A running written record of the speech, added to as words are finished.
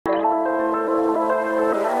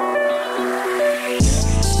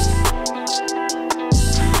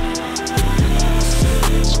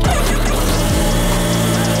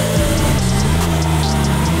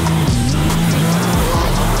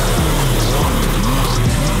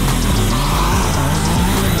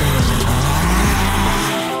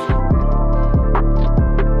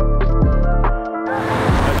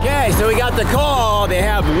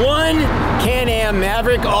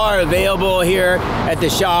Maverick R available here at the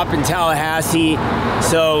shop in Tallahassee.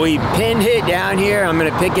 So we pinned it down here. I'm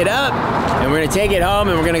gonna pick it up and we're gonna take it home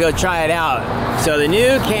and we're gonna go try it out. So the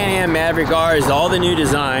new Can-Am Maverick R is all the new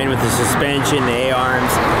design with the suspension, the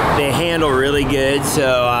A-arms. They handle really good.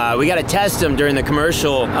 So we got to test them during the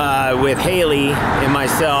commercial with Haley and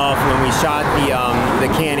myself when we shot the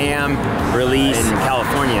Can-Am release in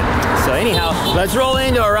California. So anyhow, let's roll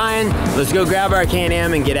into Orion. Let's go grab our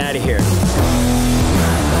Can-Am and get out of here.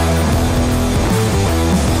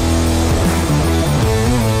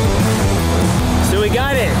 So we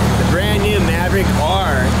got it, the brand new Maverick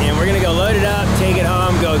R, and we're gonna go load it up, take it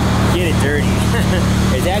home, go get it dirty.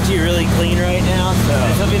 It's actually really clean right now, so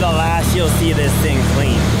this will be the last you'll see this thing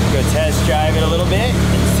clean. Go test drive it a little bit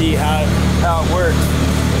and see how it works.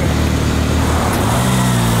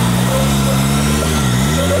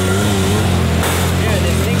 Dude,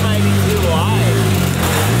 this thing might be too wide.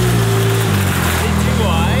 Is it too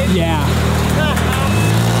wide? Yeah.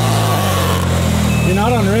 You're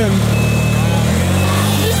not on rim.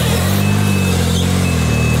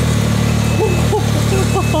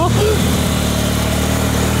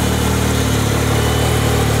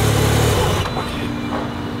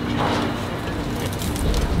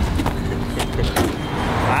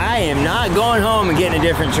 I am not going home and getting a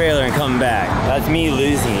different trailer and coming back. That's me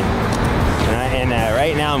losing. And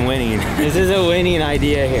right now I'm winning. This is a winning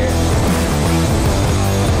idea here.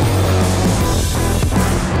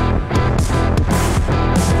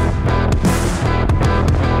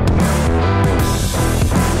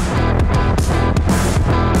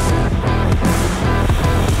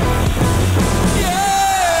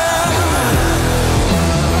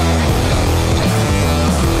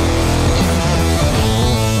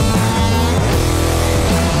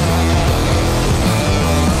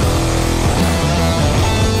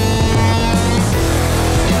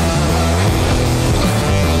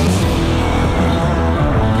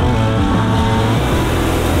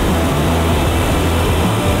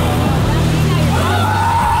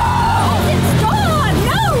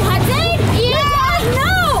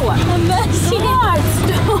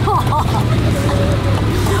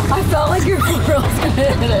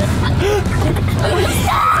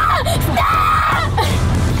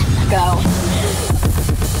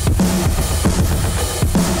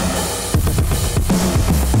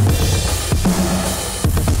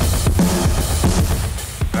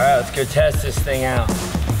 Alright, let's go test this thing out.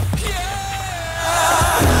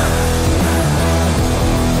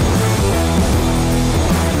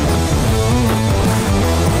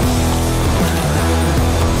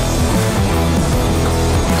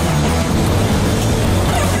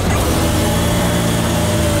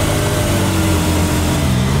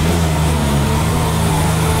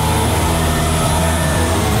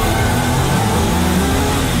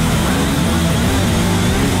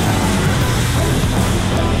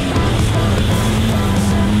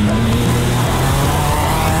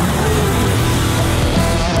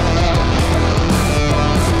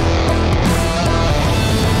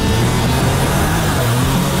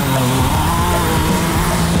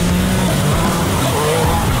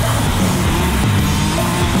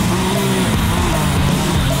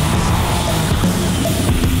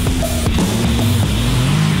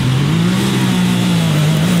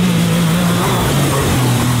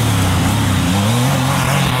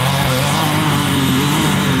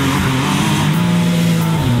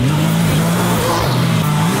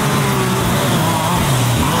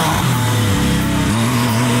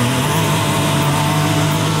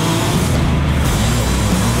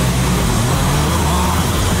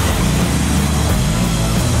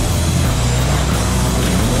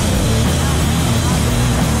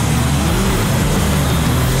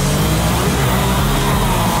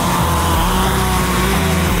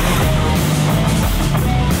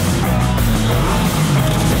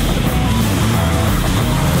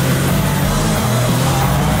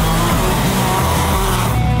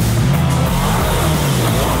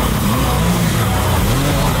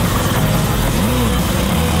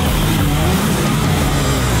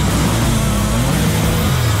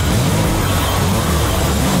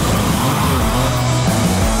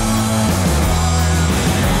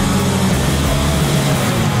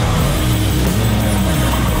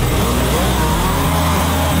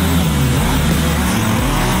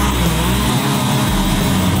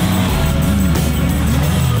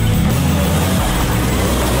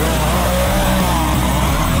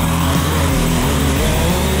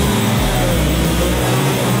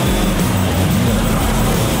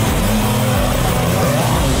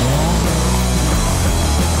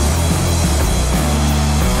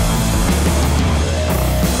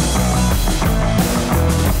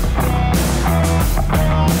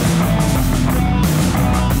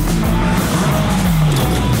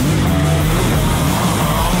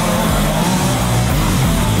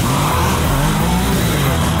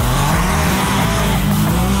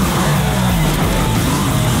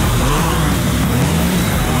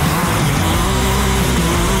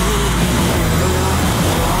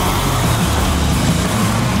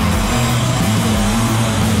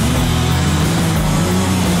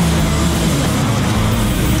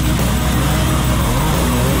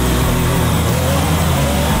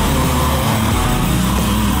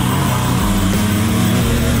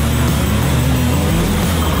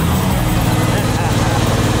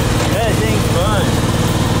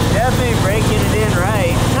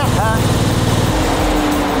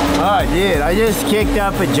 Oh, dude, I just kicked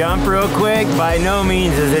up a jump real quick. By no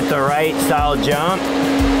means is it the right style jump,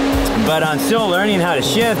 but I'm still learning how to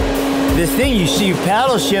shift. This thing, you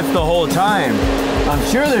paddle shift the whole time. I'm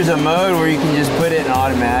sure there's a mode where you can just put it in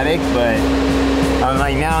automatic, but I'm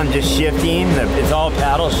like, now I'm just shifting. It's all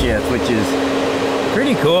paddle shift, which is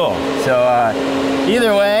pretty cool. So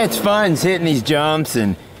either way, it's fun. It's hitting these jumps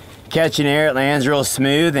and catching air. It lands real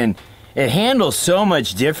smooth, and it handles so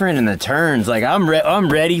much different in the turns. Like I'm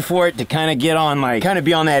ready for it to kind of get on, like kind of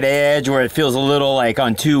be on that edge where it feels a little like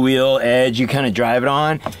on two-wheel edge you kind of drive it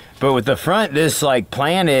on. But with the front this like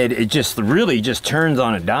planted, it just really just turns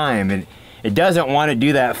on a dime. And it doesn't want to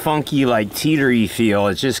do that funky like teetery feel.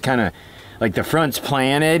 It's just kind of like the front's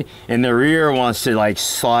planted and the rear wants to like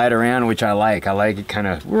slide around, which I like. I like it kind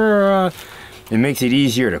of, it makes it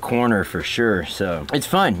easier to corner for sure. So it's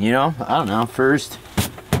fun, you know. I don't know, first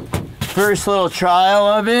little trial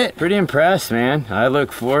of it. Pretty impressed, man. I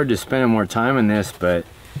look forward to spending more time on this, but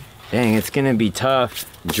dang, it's gonna be tough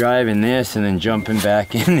driving this and then jumping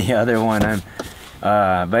back in the other one.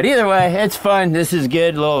 But either way, it's fun. This is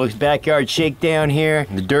good. Little backyard shakedown here.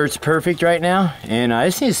 The dirt's perfect right now, and I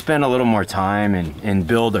just need to spend a little more time and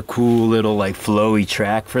build a cool little like flowy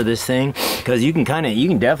track for this thing, because you can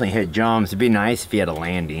definitely hit jumps. It'd be nice if you had a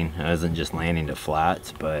landing. I wasn't just landing to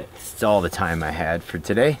flats, but it's all the time I had for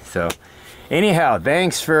today. So anyhow,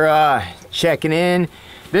 thanks for checking in.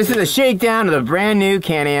 This is a shakedown of the brand new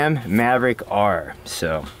Can-Am Maverick R.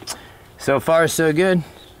 So far so good.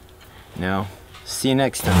 No. See you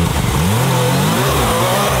next time.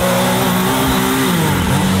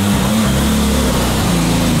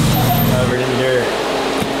 Covered in dirt.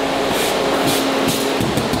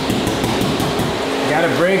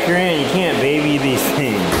 Gotta break her in. You can't baby these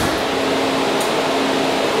things.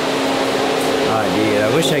 Oh, dude,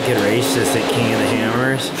 I wish I could race this at King of the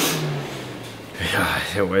Hammers. God,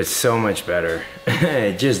 it was so much better.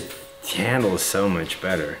 It just handles so much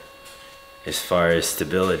better as far as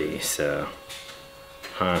stability, so.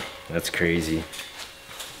 Huh, that's crazy.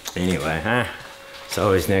 Anyway, it's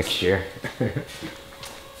always next year.